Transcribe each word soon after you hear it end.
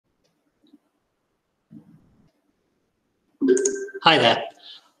Hi there.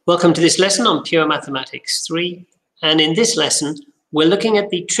 Welcome to this lesson on Pure Mathematics 3. And in this lesson, we're looking at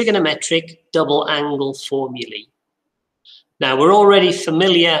the trigonometric double angle formulae. Now, we're already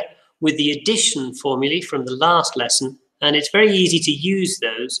familiar with the addition formulae from the last lesson, and it's very easy to use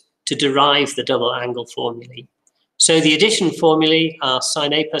those to derive the double angle formulae. So the addition formulae are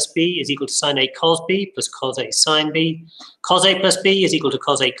sine A plus B is equal to sine A cos B plus cos A sine B. Cos A plus B is equal to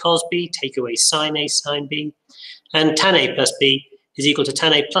cos A cos B, take away sine A sine B. And tan A plus B is equal to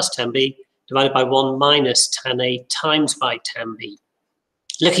tan A plus tan B divided by 1 minus tan A times by tan B.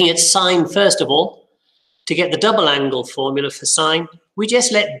 Looking at sine first of all, to get the double angle formula for sine, we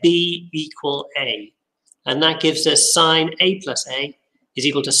just let B equal A. And that gives us sine A plus A is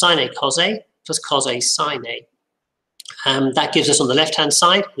equal to sine A cos A plus cos A sine A. That gives us on the left-hand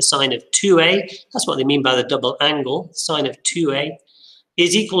side the sine of 2A. That's what they mean by the double angle. Sine of 2A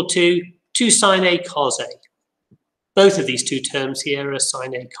is equal to 2 sine A cos A. Both of these two terms here are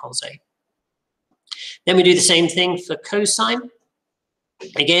sine A cos A. Then we do the same thing for cosine.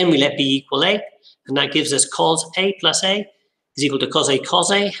 Again, we let B equal A, and that gives us cos A plus A is equal to cos A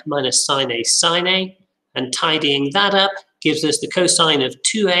cos A minus sine A sine A. And tidying that up gives us the cosine of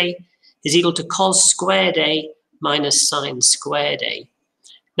 2A is equal to cos squared A minus sine squared A.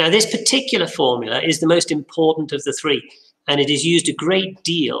 Now, this particular formula is the most important of the three, and it is used a great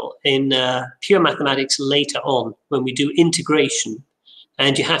deal in pure mathematics later on when we do integration,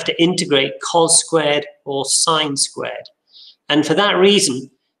 and you have to integrate cos squared or sine squared. And for that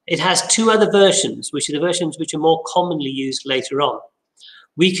reason, it has two other versions, which are the versions which are more commonly used later on.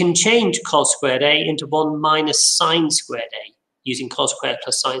 We can change cos squared A into 1 minus sine squared A, using cos squared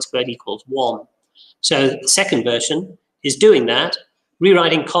plus sine squared equals 1. So the second version is doing that,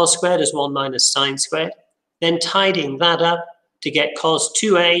 rewriting cos squared as 1 minus sine squared, then tidying that up to get cos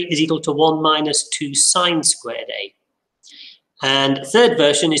 2A is equal to 1 minus 2 sine squared A. And the third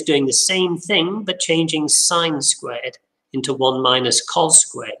version is doing the same thing, but changing sine squared into 1 minus cos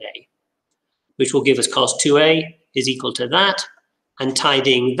squared A, which will give us cos 2A is equal to that. And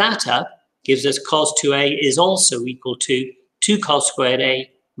tidying that up gives us cos 2A is also equal to 2 cos squared A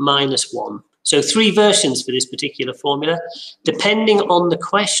minus 1. So three versions for this particular formula. Depending on the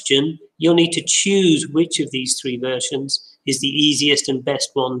question, you'll need to choose which of these three versions is the easiest and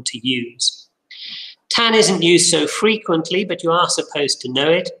best one to use. Tan isn't used so frequently, but you are supposed to know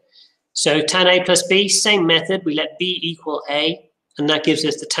it. So tan A plus B, same method. We let B equal A, and that gives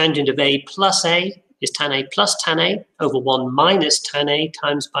us the tangent of A plus A is tan A plus tan A over 1 minus tan A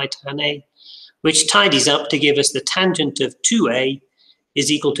times by tan A, which tidies up to give us the tangent of 2A is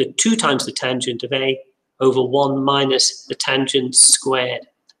equal to 2 times the tangent of A over 1 minus the tangent squared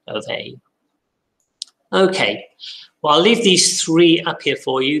of A. Okay, well, I'll leave these three up here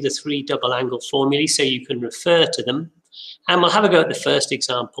for you, the three double angle formulae, so you can refer to them. And we'll have a go at the first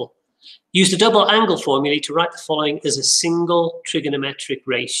example. Use the double angle formulae to write the following as a single trigonometric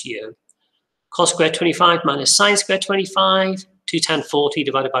ratio. Cos squared 25 minus sine squared 25, 2 tan 40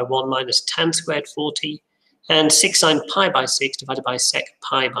 divided by 1 minus tan squared 40, and 6 sine pi by 6 divided by sec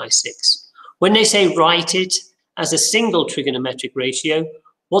pi by 6. When they say write it as a single trigonometric ratio,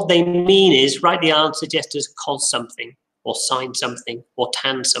 what they mean is write the answer just as cos something, or sine something, or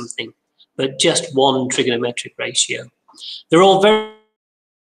tan something, but just one trigonometric ratio. They're all very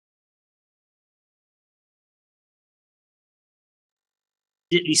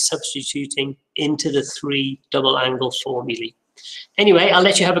substituting into the three double angle formulae. Anyway, I'll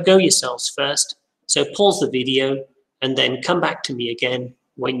let you have a go yourselves first. So pause the video and then come back to me again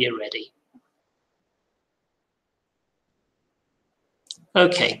when you're ready.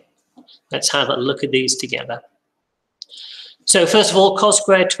 Okay, let's have a look at these together. So first of all, cos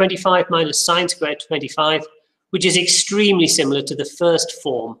squared 25 minus sine squared 25, which is extremely similar to the first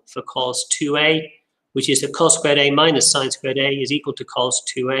form for cos 2A, which is that cos squared A minus sine squared A is equal to cos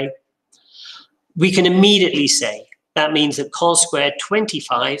 2A. We can immediately say that means that cos squared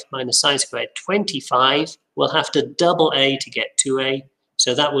 25 minus sine squared 25 will have to double A to get 2A,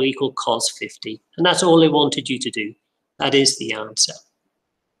 so that will equal cos 50. And that's all they wanted you to do. That is the answer.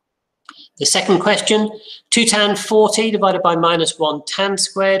 The second question, 2 tan 40 divided by minus 1 tan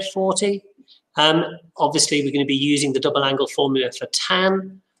squared 40. Obviously, we're going to be using the double angle formula for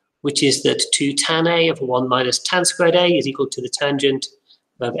tan, which is that 2 tan A over 1 minus tan squared A is equal to the tangent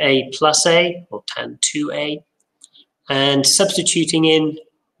of A plus A, or tan 2A. And substituting in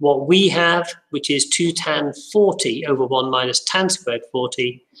what we have, which is 2 tan 40 over 1 minus tan squared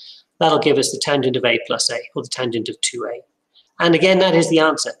 40, that'll give us the tangent of A plus A, or the tangent of 2A. And again, that is the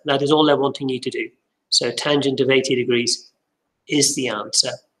answer. That is all they're wanting you to do. So tangent of 80 degrees is the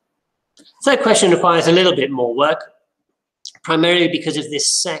answer. Third question requires a little bit more work. primarily because of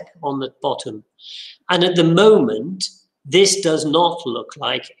this sec on the bottom. And at the moment, this does not look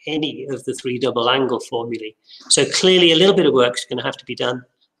like any of the three double angle formulae. So clearly a little bit of work is going to have to be done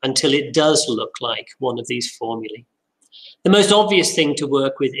until it does look like one of these formulae. The most obvious thing to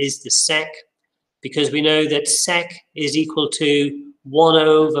work with is the sec, because we know that sec is equal to 1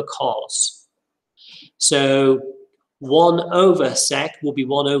 over cos. So 1 over sec will be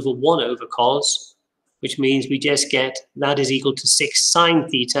 1 over 1 over cos, which means we just get that is equal to 6 sine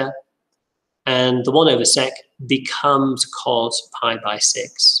theta, and the 1 over sec becomes cos pi by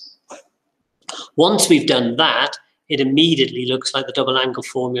 6. Once we've done that, it immediately looks like the double angle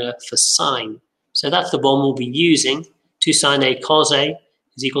formula for sine. So that's the one we'll be using. 2 sine A cos A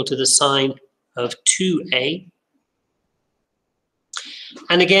is equal to the sine of 2A.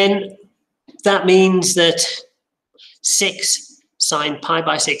 And again, that means that 6 sine pi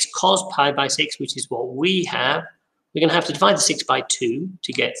by 6 cos pi by 6, which is what we have, we're going to have to divide the 6 by 2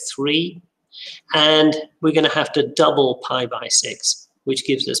 to get 3. And we're going to have to double pi by 6, which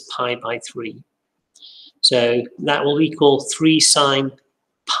gives us pi by 3. So that will equal 3 sine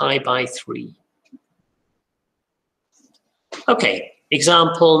pi by 3. Okay,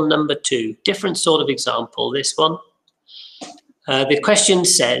 example number 2. Different sort of example, this one. The question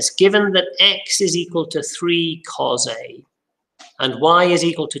says, given that x is equal to 3 cos A and y is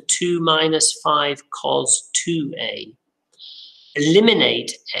equal to 2 minus 5 cos 2A,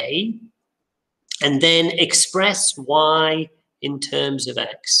 eliminate A and then express y in terms of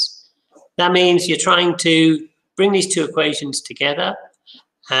x. That means you're trying to bring these two equations together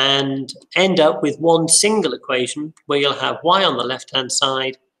and end up with one single equation where you'll have y on the left-hand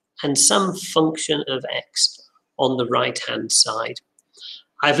side and some function of x on the right-hand side.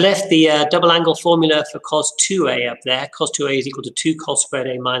 I've left the double angle formula for cos 2a up there. Cos 2a is equal to 2 cos squared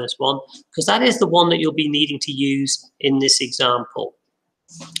a minus 1, because that is the one that you'll be needing to use in this example.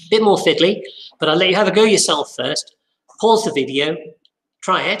 A bit more fiddly, but I'll let you have a go yourself first. Pause the video,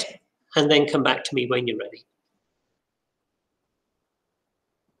 try it, and then come back to me when you're ready.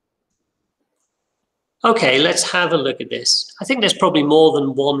 Okay, let's have a look at this. I think there's probably more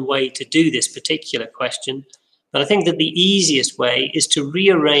than one way to do this particular question, but I think that the easiest way is to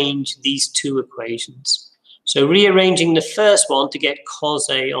rearrange these two equations. So rearranging the first one to get cos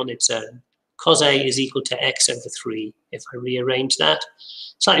A on its own. Cos A is equal to x over 3, if I rearrange that.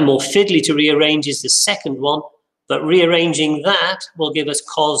 Slightly more fiddly to rearrange is the second one, but rearranging that will give us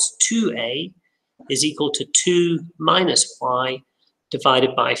cos 2A is equal to 2 minus y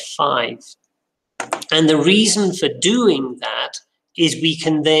divided by 5. And the reason for doing that is we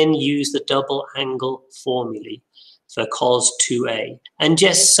can then use the double angle formulae for cos 2a and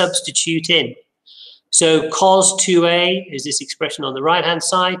just substitute in. So cos 2a is this expression on the right-hand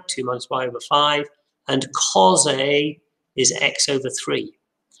side, 2 minus y over 5, and cos a is x over 3.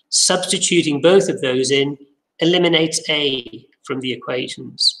 Substituting both of those in eliminates a from the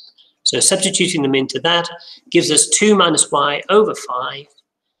equations. So substituting them into that gives us 2 minus y over 5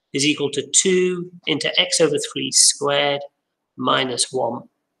 is equal to 2 into x over 3 squared minus 1.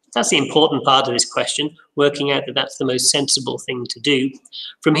 That's the important part of this question, working out that that's the most sensible thing to do.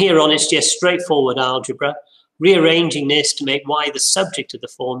 From here on, it's just straightforward algebra, rearranging this to make y the subject of the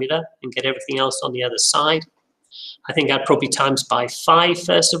formula and get everything else on the other side. I think I'd probably times by 5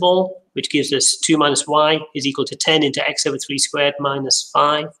 first of all, which gives us 2 minus y is equal to 10 into x over 3 squared minus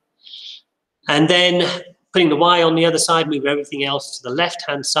 5. And then putting the y on the other side, move everything else to the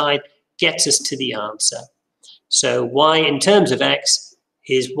left-hand side, gets us to the answer. So y in terms of x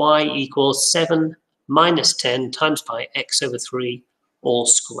is y equals 7 minus 10 times by x over 3 all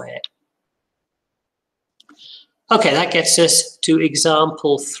squared. Okay, that gets us to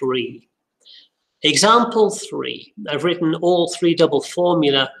example 3. Example 3, I've written all 3 double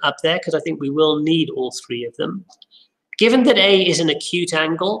formula up there because I think we will need all 3 of them. Given that A is an acute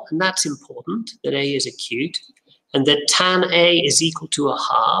angle, and that's important, that A is acute, and that tan A is equal to a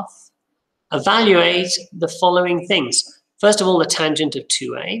half, evaluate the following things. First of all, the tangent of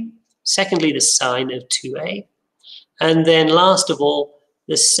 2A. Secondly, the sine of 2A. And then last of all,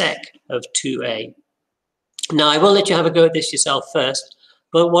 the sec of 2A. Now, I will let you have a go at this yourself first,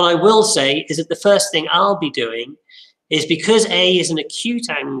 but what I will say is that the first thing I'll be doing is, because A is an acute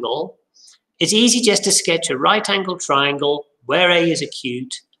angle, it's easy just to sketch a right angle triangle where A is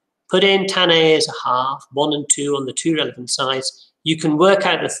acute, put in tan A as a half, 1 and 2 on the 2 relevant sides. You can work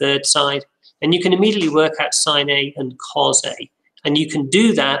out the third side, and you can immediately work out sine A and cos A. And you can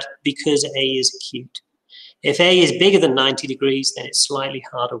do that because A is acute. If A is bigger than 90 degrees, then it's slightly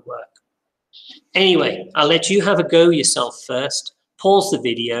harder work. Anyway, I'll let you have a go yourself first, pause the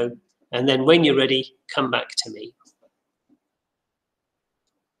video, and then when you're ready, come back to me.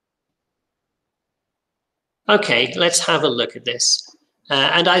 Okay, let's have a look at this.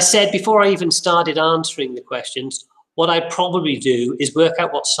 And I said before I even started answering the questions, what I'd probably do is work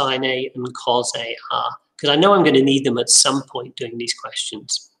out what sine A and cos A are, because I know I'm going to need them at some point doing these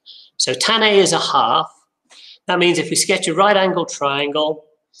questions. So tan A is a half. That means if we sketch a right angle triangle,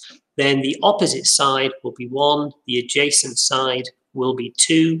 then the opposite side will be 1, the adjacent side will be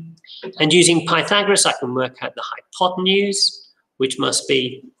 2. And using Pythagoras, I can work out the hypotenuse, which must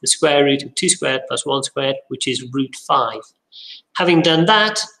be the square root of 2 squared plus 1 squared, which is root 5. Having done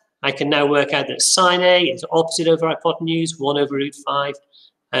that, I can now work out that sine A is opposite over hypotenuse, 1 over root 5,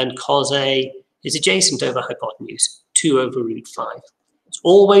 and cos A is adjacent over hypotenuse, 2 over root 5. It's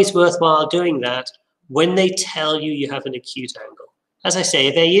always worthwhile doing that when they tell you you have an acute angle. As I say,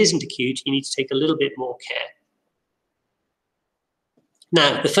 if A isn't acute, you need to take a little bit more care.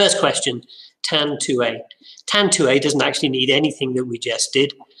 Now, the first question, tan 2A. Tan 2A doesn't actually need anything that we just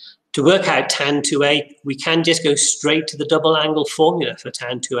did. To work out tan 2A, we can just go straight to the double angle formula for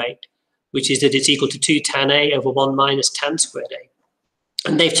tan 2A, which is that it's equal to 2 tan A over 1 minus tan squared A.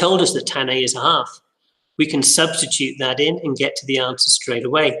 And they've told us that tan A is a half. We can substitute that in and get to the answer straight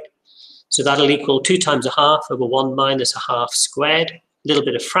away. So that'll equal 2 times a half over 1 minus a half squared. A little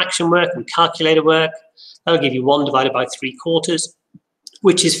bit of fraction work and calculator work. That'll give you 1 divided by 3/4,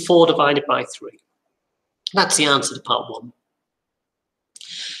 which is 4 divided by 3. That's the answer to part 1.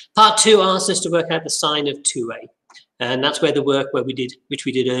 Part 2 asks us to work out the sine of 2A. And that's where the work which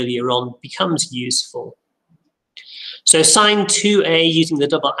we did earlier on becomes useful. So sine 2A using the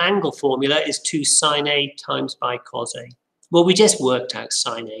double angle formula is 2 sine A times by cos A. Well, we just worked out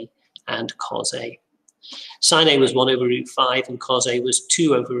sine A and cos A. Sine A was 1 over root 5 and cos A was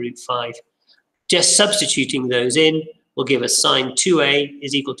 2 over root 5. Just substituting those in will give us sine 2A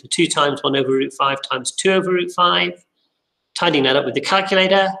is equal to 2 times 1 over root 5 times 2 over root 5. Tidying that up with the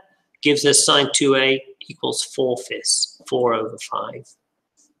calculator gives us sine 2A equals 4/5, 4 over 5.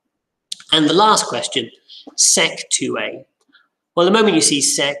 And the last question, sec 2A. Well, the moment you see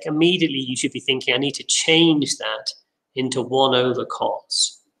sec, immediately you should be thinking, I need to change that into 1 over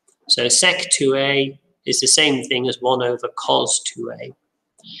cos. So sec 2A is the same thing as 1 over cos 2A.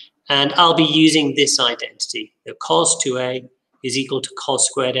 And I'll be using this identity, that cos 2A is equal to cos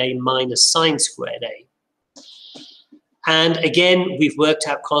squared A minus sine squared A. And again, we've worked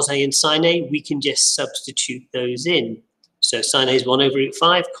out cos A and sine A. We can just substitute those in. So sine A is 1 over root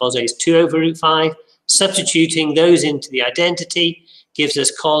 5, cos A is 2 over root 5. Substituting those into the identity gives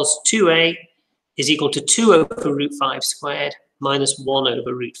us cos 2A is equal to 2 over root 5 squared minus 1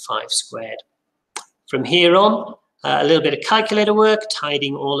 over root 5 squared. From here on, a little bit of calculator work,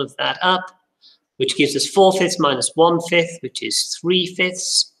 tidying all of that up, which gives us 4/5 minus 1/5, which is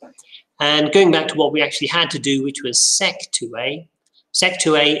 3/5. And going back to what we actually had to do, which was sec 2A. Sec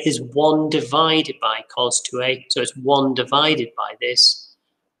 2A is 1 divided by cos 2A, so it's 1 divided by this,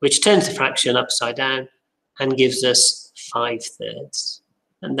 which turns the fraction upside down and gives us 5/3.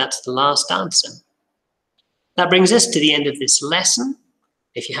 And that's the last answer. That brings us to the end of this lesson.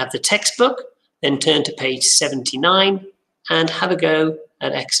 If you have the textbook, then turn to page 79 and have a go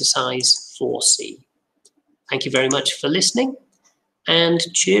at exercise 4C. Thank you very much for listening, and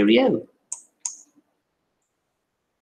cheerio.